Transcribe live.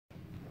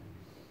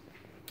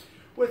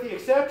With the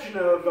exception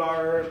of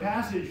our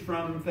passage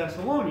from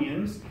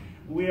Thessalonians,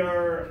 we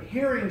are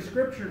hearing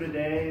Scripture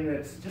today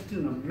that's just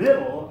in the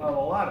middle of a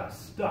lot of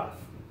stuff.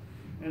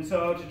 And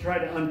so to try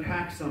to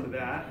unpack some of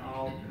that,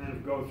 I'll kind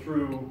of go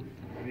through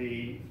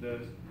the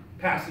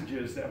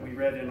passages that we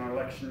read in our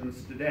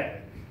lections today,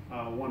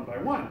 one by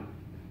one.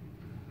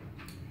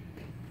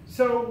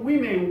 So we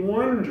may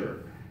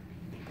wonder,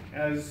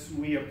 as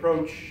we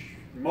approach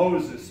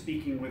Moses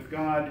speaking with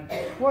God,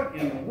 what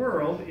in the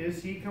world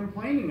is he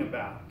complaining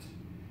about?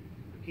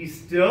 He's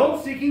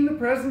still seeking the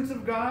presence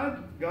of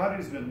God. God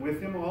has been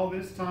with him all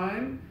this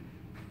time.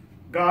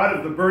 God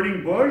of the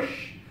burning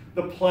bush,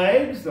 the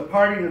plagues, the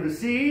parting of the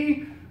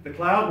sea, the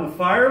cloud and the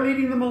fire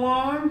leading them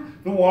along,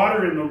 the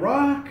water in the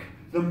rock,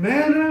 the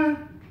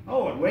manna.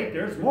 Oh, and wait,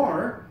 there's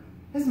more.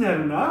 Isn't that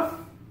enough?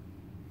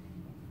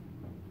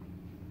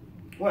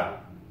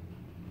 Well,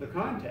 the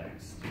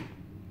context.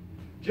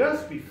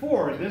 Just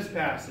before this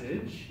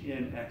passage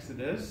in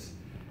Exodus,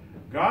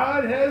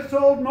 God has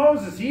told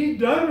Moses he's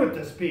done with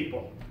this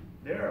people.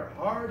 They're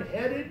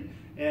hard-headed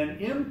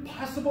and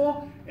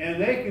impossible,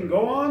 and they can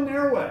go on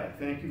their way.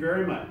 Thank you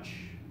very much.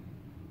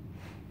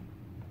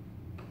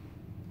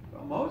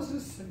 Well,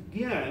 Moses,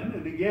 again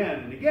and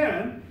again and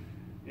again,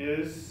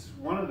 is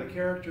one of the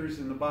characters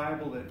in the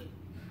Bible that,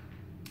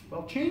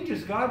 well,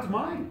 changes God's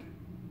mind.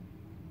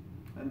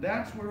 And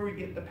that's where we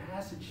get the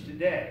passage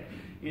today.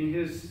 In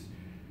his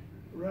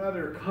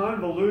rather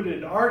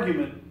convoluted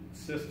argument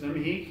system,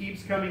 he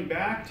keeps coming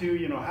back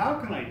to, how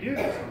can I do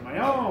this on my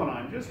own?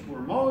 I'm just poor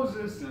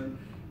Moses, and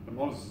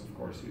Moses, of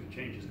course, who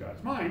changes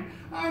God's mind.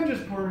 I'm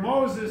just poor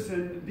Moses,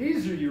 and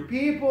these are your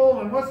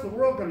people, and what's the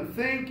world going to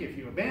think if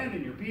you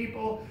abandon your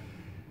people?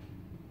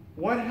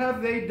 What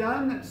have they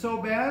done that's so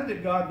bad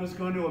that God was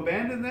going to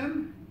abandon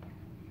them?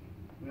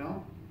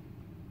 Well,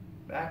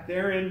 back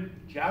there in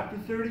chapter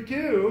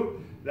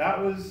 32,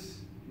 that was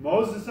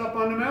Moses up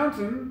on the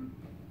mountain,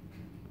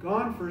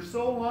 gone for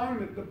so long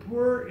that the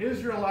poor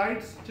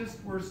Israelites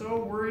just were so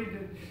worried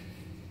that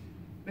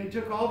they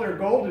took all their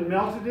gold and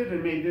melted it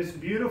and made this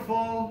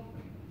beautiful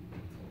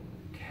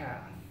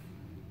calf.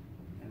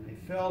 And they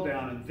fell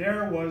down, and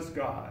there was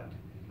God.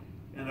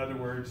 In other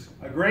words,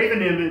 a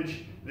graven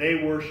image.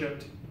 They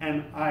worshipped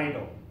an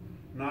idol,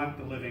 not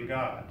the living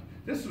God.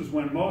 This was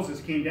when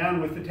Moses came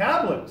down with the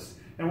tablets.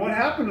 And what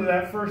happened to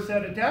that first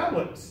set of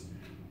tablets?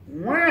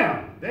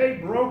 Wham!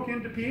 They broke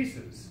into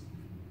pieces.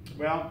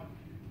 Well,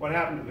 what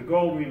happened to the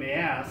gold, we may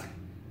ask?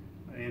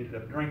 I ended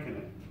up drinking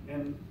it.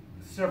 And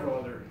several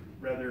other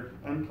rather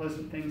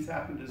unpleasant things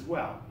happened as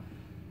well.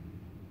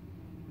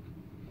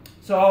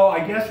 So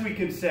I guess we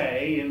could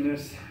say, in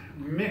this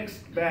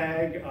mixed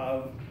bag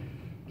of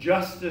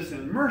justice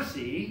and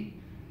mercy,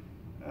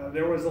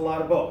 there was a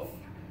lot of both.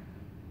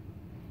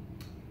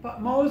 But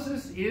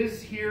Moses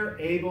is here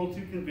able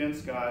to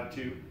convince God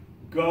to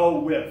go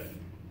with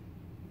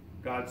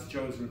God's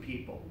chosen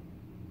people.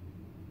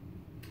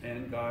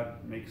 And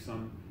God makes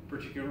some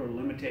particular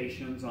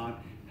limitations on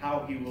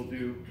how he will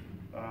do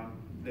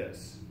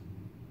this.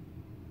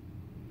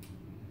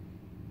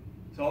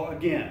 So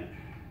again,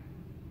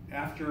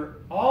 after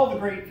all the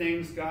great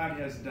things God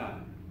has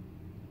done,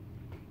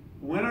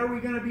 when are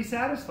we going to be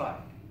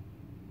satisfied?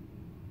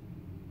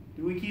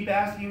 Do we keep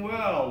asking,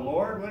 well,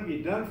 Lord, what have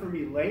you done for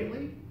me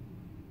lately?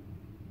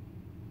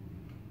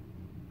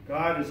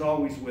 God is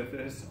always with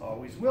us,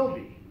 always will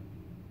be.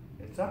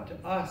 It's up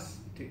to us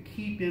to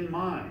keep in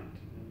mind,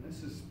 and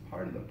this is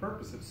part of the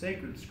purpose of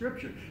sacred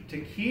scripture, to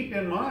keep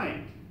in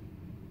mind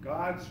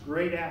God's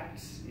great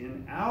acts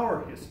in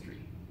our history.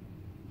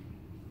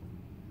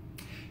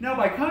 Now,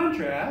 by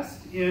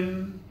contrast,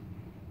 in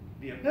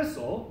the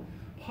epistle,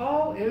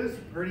 Paul is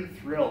pretty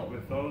thrilled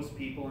with those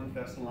people in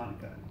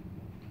Thessalonica.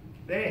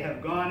 They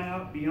have gone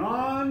out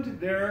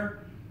beyond their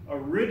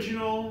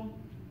original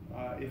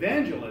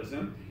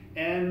evangelism,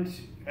 and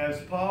as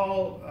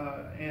Paul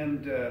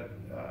and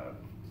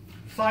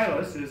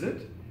Silas,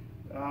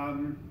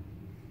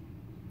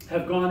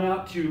 have gone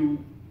out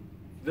to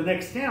the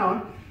next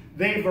town,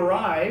 they've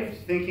arrived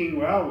thinking,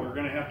 well, we're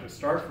going to have to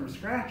start from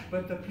scratch,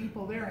 but the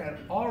people there had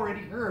already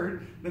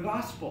heard the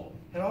gospel,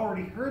 had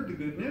already heard the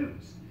good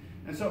news.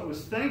 And so it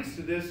was thanks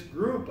to this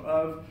group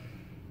of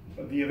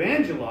the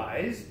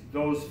evangelized,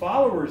 those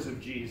followers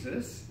of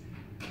Jesus,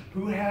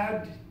 who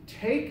had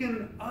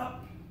taken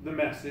up the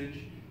message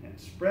and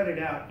spread it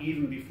out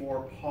even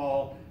before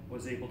Paul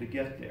was able to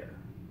get there.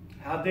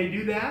 How'd they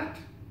do that?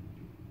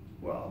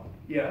 Well,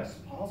 yes,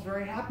 Paul's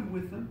very happy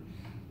with them,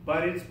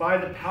 but it's by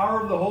the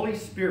power of the Holy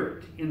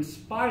Spirit,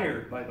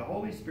 inspired by the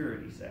Holy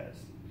Spirit, he says.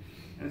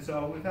 And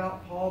so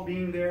without Paul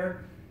being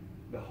there,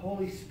 the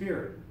Holy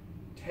Spirit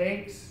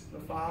takes the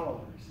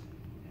followers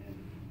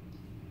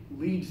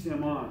and leads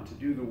them on to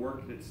do the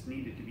work that's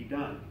needed to be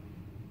done.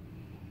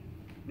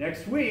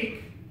 Next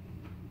week,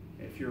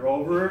 if you're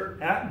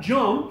over at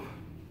Jump,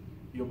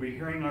 you'll be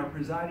hearing our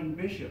presiding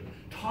bishop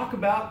talk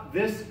about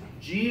this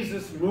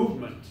Jesus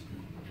movement.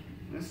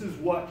 This is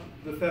what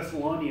the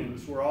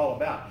Thessalonians were all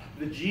about.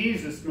 The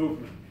Jesus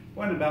movement. It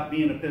wasn't about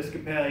being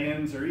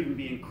Episcopalians or even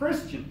being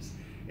Christians.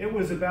 It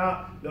was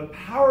about the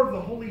power of the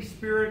Holy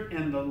Spirit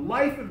and the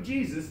life of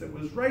Jesus that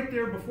was right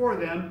there before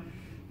them,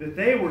 that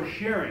they were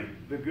sharing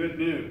the good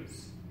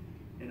news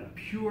in a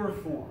pure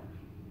form.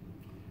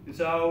 And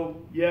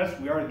so, yes,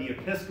 we are the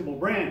Episcopal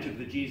branch of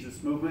the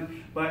Jesus movement,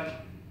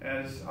 but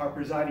as our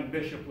presiding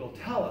bishop will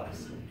tell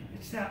us,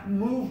 it's that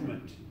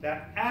movement,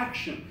 that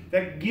action,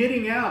 that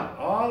getting out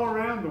all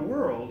around the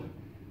world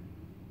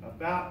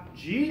about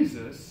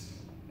Jesus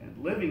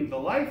and living the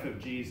life of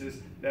Jesus,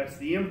 that's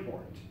the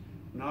import,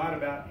 not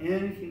about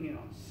anything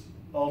else,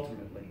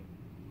 ultimately.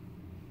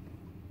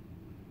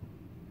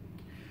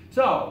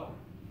 So,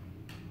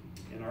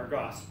 in our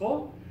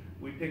gospel,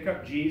 we pick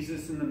up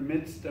Jesus in the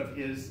midst of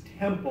his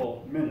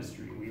temple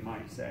ministry, we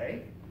might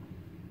say.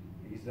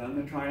 He's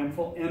done the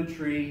triumphal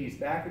entry. He's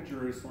back at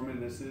Jerusalem,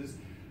 and this is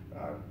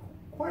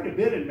quite a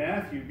bit in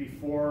Matthew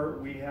before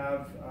we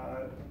have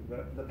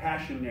the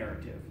Passion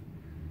narrative.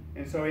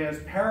 And so he has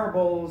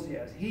parables, he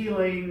has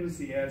healings,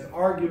 he has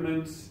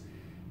arguments,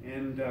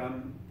 and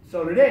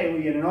so today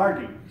we get an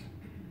argument.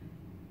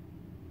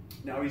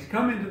 Now he's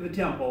come into the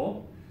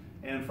temple,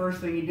 and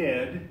first thing he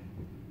did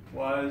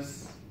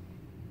was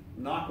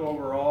knock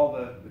over all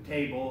the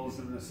tables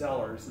and the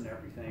sellers and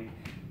everything,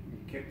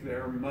 kick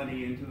their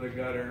money into the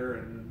gutter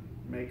and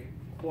make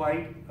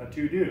quite a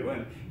to-do.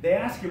 And they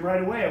ask him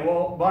right away,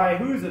 well, by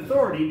whose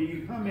authority do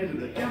you come into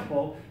the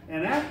temple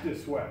and act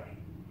this way?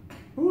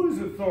 Whose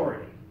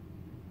authority?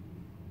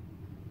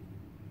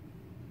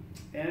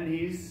 And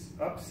he's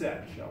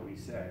upset, shall we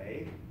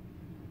say,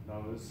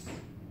 those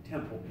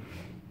temple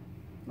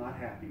people, not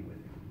happy with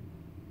him.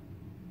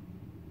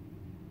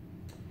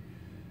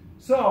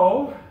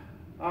 So,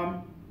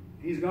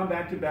 he's gone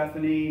back to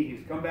Bethany,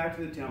 he's come back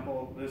to the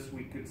temple. This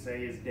we could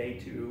say is day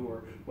 2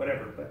 or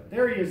whatever, but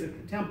there he is at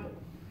the temple.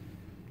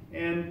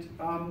 And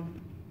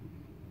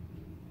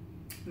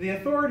the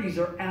authorities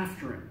are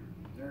after him.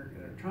 They're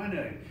trying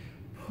to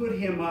put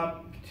him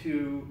up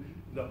to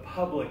the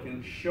public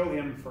and show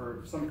him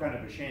for some kind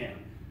of a sham.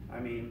 I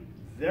mean,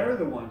 they're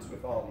the ones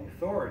with all the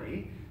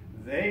authority.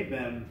 They've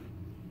been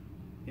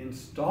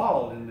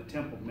installed in the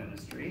temple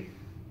ministry.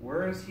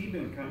 Where has he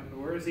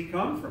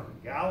come from?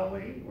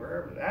 Galilee,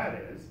 wherever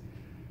that is.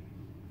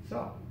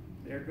 So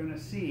they're going to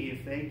see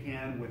if they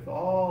can, with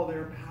all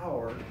their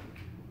power,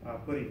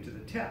 put him to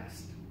the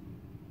test.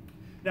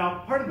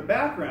 Now, part of the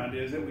background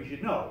is that we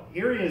should know.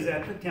 Here he is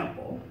at the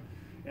temple,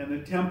 and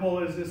the temple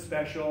is a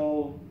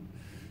special.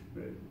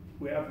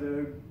 We have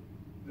the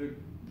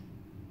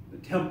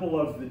temple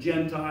of the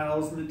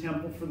Gentiles, and the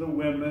temple for the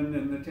women,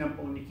 and the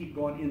temple, and you keep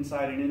going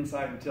inside and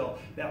inside until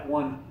that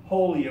one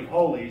holy of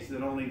holies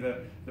that only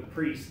the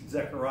priest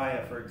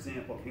Zechariah, for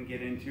example, can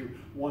get into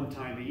one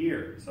time a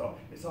year. So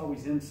it's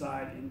always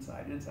inside,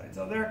 inside, inside.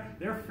 So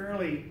they're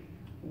fairly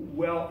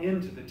well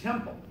into the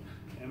temple.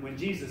 And when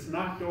Jesus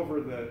knocked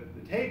over the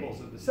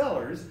tables of the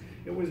sellers,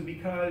 it was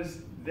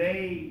because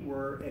they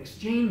were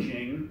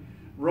exchanging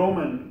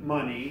Roman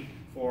money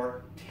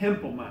for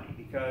temple money,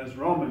 because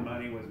Roman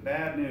money was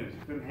bad news. You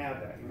couldn't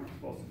have that. You weren't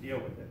supposed to deal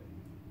with it.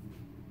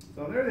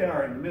 So there they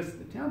are in the midst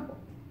of the temple.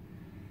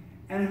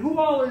 And who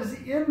all is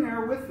in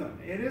there with them?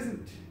 It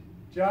isn't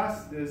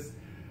just this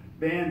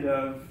band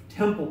of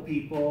temple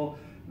people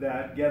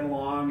that get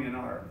along and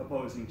are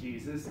opposing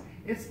Jesus.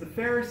 It's the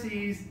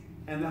Pharisees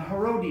and the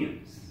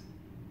Herodians.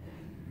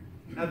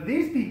 Now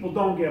these people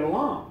don't get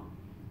along.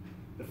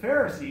 The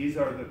Pharisees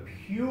are the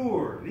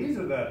pure. These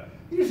are the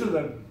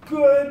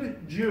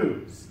good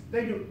Jews.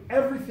 They do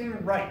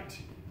everything right.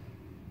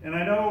 And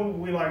I know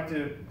we like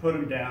to put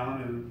them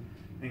down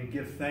and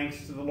give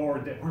thanks to the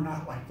Lord that we're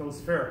not like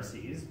those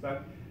Pharisees,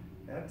 but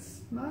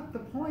that's not the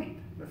point.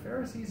 The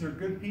Pharisees are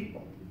good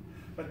people.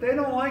 But they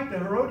don't like the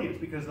Herodians,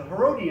 because the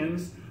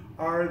Herodians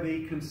are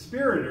the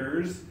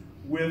conspirators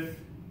with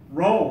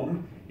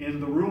Rome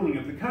in the ruling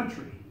of the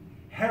country.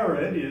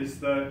 Herod is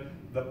the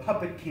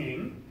puppet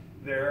king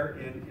there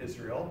in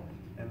Israel,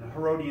 and the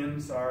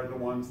Herodians are the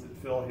ones that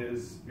fill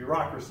his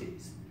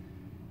bureaucracies.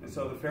 And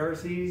so the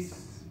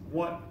Pharisees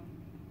want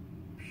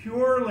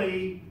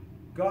purely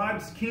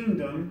God's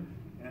kingdom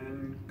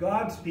and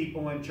God's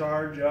people in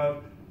charge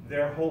of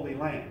their holy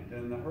land.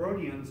 And the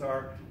Herodians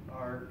are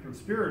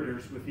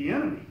conspirators with the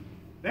enemy.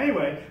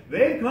 Anyway,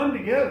 they come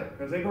together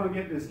because they're going to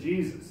get this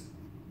Jesus.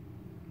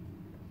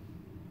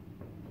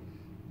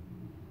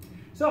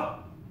 So,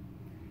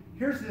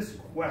 here's this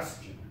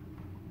question.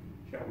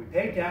 Shall we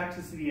pay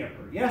taxes to the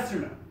emperor? Yes or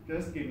no?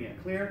 Just give me a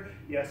clear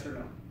yes or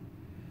no.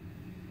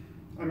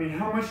 I mean,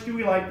 how much do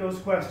we like those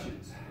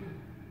questions?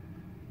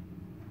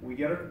 We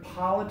get our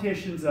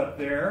politicians up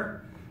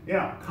there.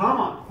 Yeah, come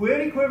on, quit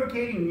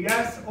equivocating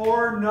yes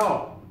or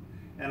no.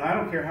 And I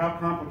don't care how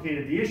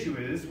complicated the issue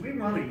is, we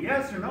want a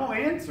yes or no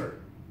answer.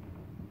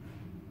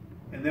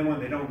 And then when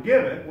they don't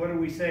give it, what do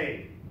we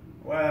say?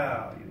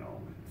 Well,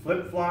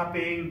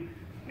 flip-flopping,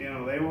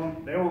 they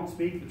won't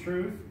speak the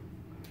truth.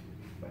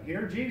 But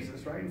here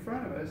Jesus, right in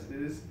front of us,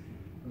 is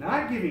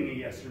not giving a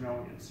yes or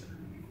no answer.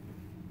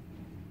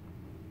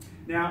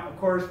 Now, of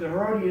course, the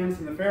Herodians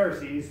and the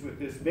Pharisees with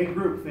this big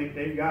group think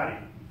they've got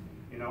him.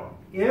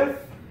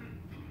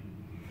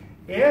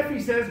 if he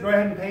says go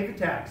ahead and pay the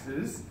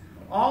taxes,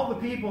 all the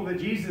people that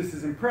Jesus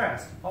is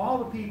impressed, all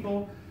the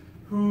people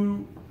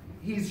who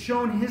he's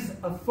shown his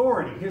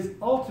authority, his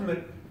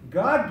ultimate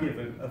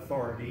God-given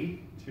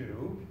authority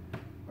to,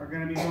 are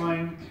going to be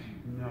going,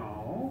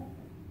 no,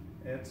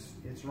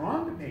 it's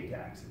wrong to pay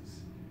taxes.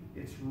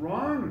 It's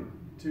wrong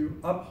to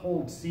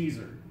uphold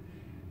Caesar.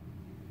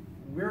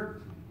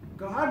 We're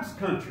God's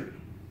country.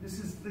 This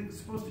is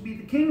supposed to be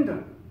the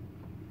kingdom.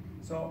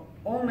 So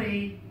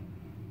only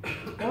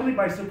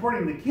by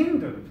supporting the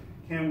kingdom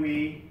can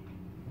we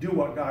do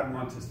what God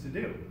wants us to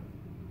do.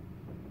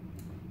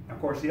 Of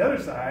course, the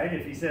other side,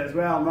 if he says,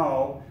 well,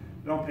 no,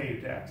 don't pay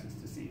your taxes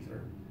to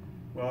Caesar.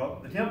 Well,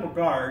 the temple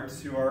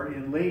guards who are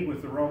in league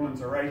with the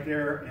Romans are right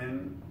there,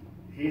 and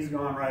he's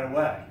gone right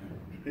away.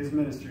 His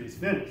ministry is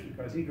finished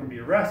because he can be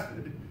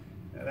arrested.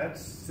 Now,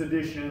 that's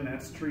sedition,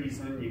 that's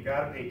treason. You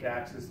got to pay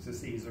taxes to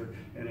Caesar,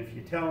 and if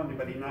you tell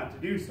anybody not to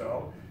do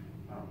so,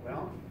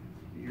 well,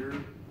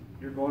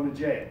 you're going to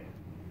jail.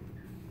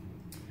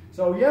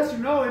 So yes or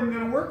no isn't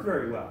going to work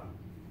very well.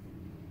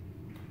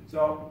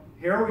 So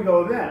here we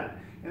go then.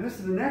 And this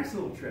is the next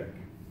little trick.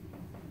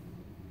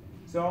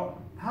 So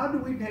how do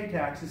we pay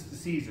taxes to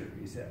Caesar,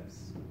 he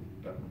says.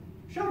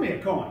 Show me a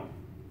coin.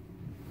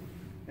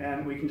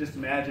 And we can just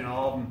imagine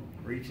all of them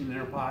reaching in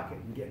their pocket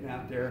and getting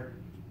out their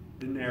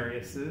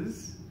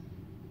denariuses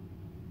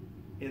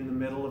in the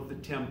middle of the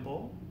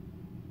temple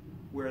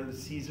where the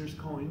Caesar's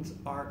coins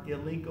are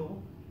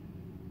illegal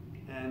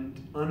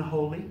and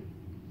unholy.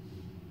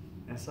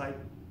 And it's like,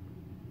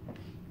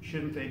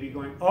 shouldn't they be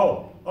going,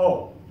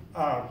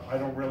 I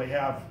don't really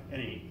have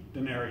any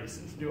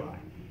denariuses, do I?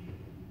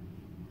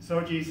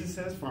 So Jesus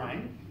says,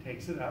 fine,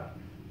 takes it up.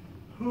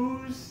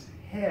 Whose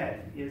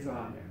head is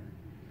on there?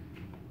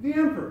 The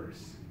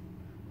emperor's.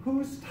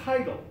 Whose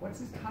title? What's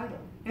his title?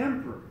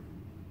 Emperor.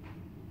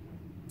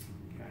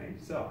 Okay,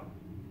 so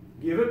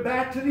give it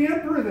back to the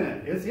emperor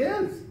then. It's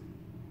his.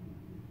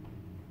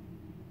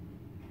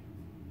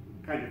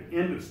 Kind of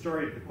end of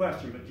story of the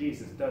question, but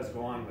Jesus does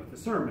go on with the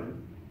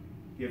sermon.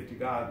 Give to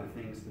God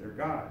the things that are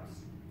God's.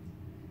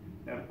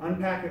 Now,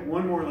 unpack it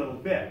one more little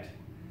bit.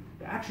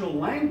 The actual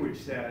language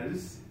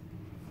says,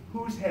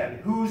 whose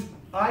head, whose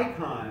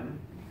icon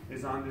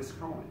is on this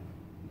coin?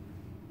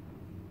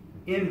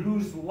 In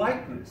whose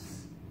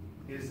likeness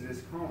is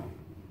this coin?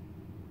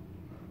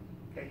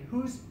 Okay,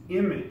 whose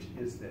image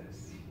is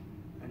this?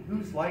 And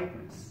whose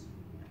likeness?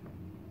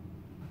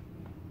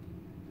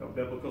 So,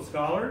 biblical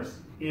scholars,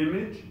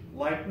 image,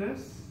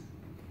 likeness.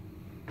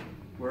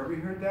 Where have we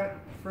heard that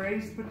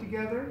phrase put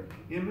together?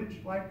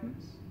 Image,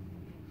 likeness?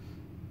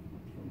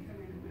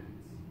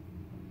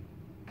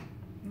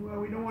 Well,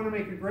 we don't want to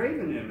make a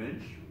graven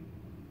image.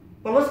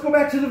 But let's go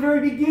back to the very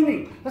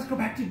beginning. Let's go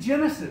back to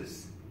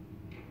Genesis.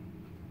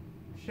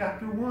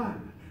 Chapter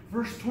 1,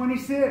 verse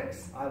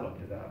 26. I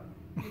looked it up.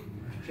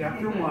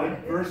 Chapter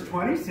 1, verse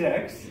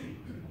 26.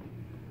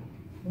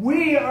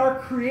 We are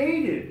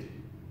created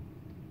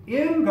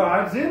in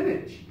God's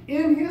image,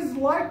 in his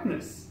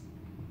likeness.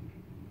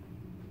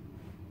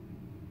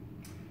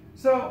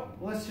 So,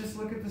 let's just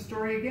look at the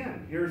story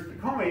again. Here's the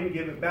coin,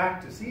 give it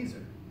back to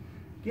Caesar.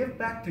 Give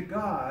back to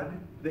God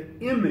the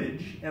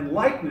image and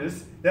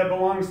likeness that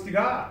belongs to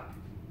God.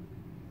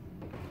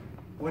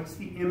 What's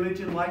the image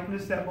and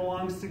likeness that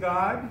belongs to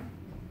God?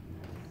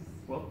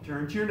 Well,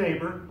 turn to your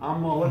neighbor.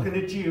 I'm looking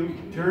at you.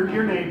 Turn to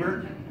your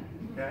neighbor.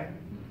 Okay?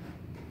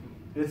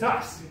 It's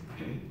us.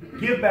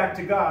 Give back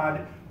to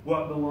God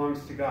what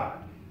belongs to God.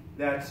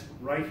 That's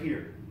right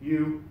here.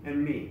 You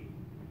and me.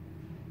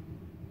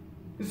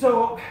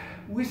 So,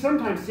 we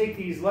sometimes take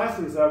these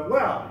lessons of,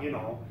 well,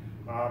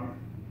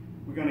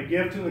 we're going to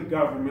give to the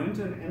government,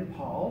 and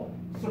Paul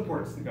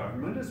supports the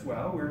government as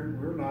well.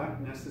 We're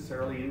not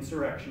necessarily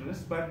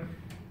insurrectionists, but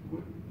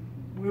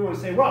we want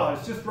to say, well,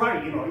 it's just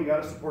right, you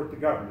got to support the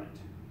government.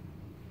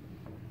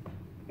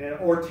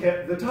 Or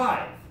the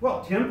tithe.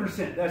 Well,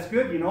 10%, that's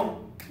good,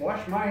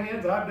 wash my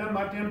hands, I've done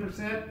my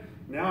 10%,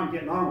 now I'm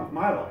getting on with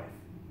my life.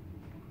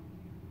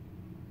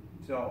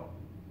 So,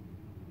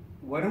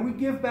 what do we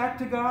give back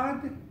to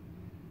God?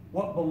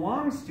 What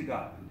belongs to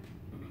God?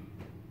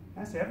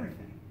 That's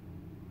everything.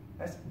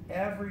 That's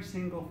every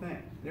single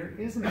thing. There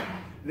isn't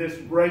this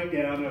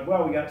breakdown of,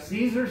 well, we got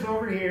Caesar's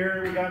over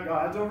here, we got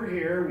God's over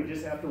here, we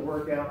just have to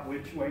work out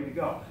which way to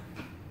go.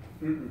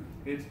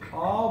 It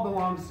all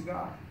belongs to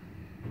God.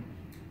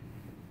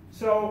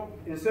 So,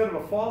 instead of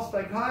a false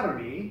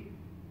dichotomy,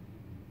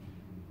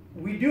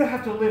 we do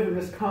have to live in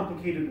this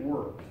complicated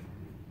world.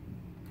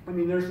 I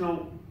mean, there's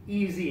no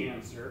easy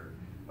answer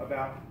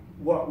about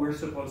what we're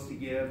supposed to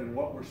give and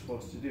what we're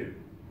supposed to do.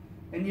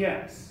 And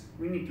yes,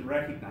 we need to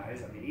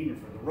recognize, even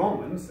for the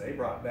Romans, they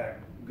brought back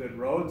good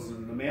roads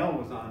and the mail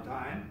was on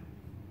time.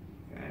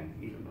 Okay?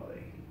 Even though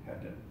they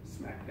had to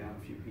smack down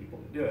a few people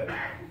to do it.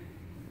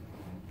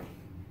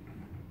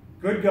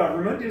 Good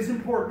government is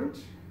important.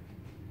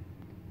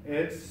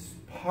 It's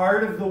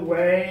part of the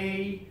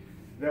way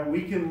that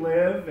we can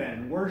live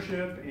and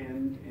worship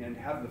and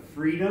have the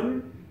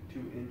freedom to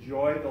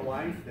enjoy the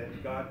life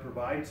that God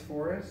provides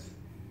for us.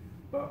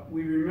 But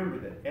we remember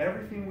that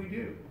everything we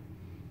do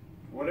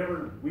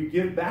Whatever we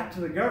give back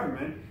to the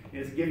government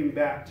is giving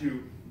back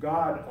to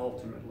God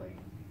ultimately.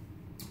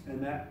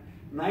 And that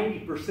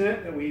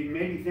 90% that we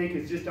maybe think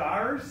is just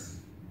ours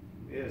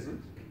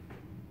isn't.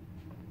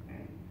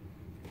 Okay.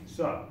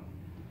 So,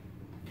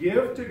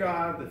 give to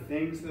God the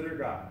things that are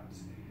God's.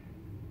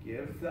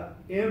 Give the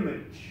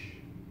image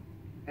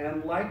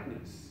and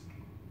likeness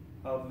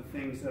of the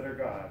things that are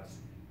God's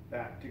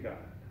back to God.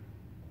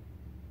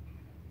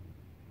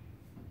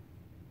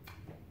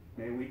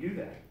 May we do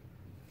that.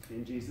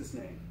 In Jesus'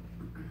 name.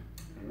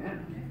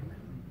 Amen.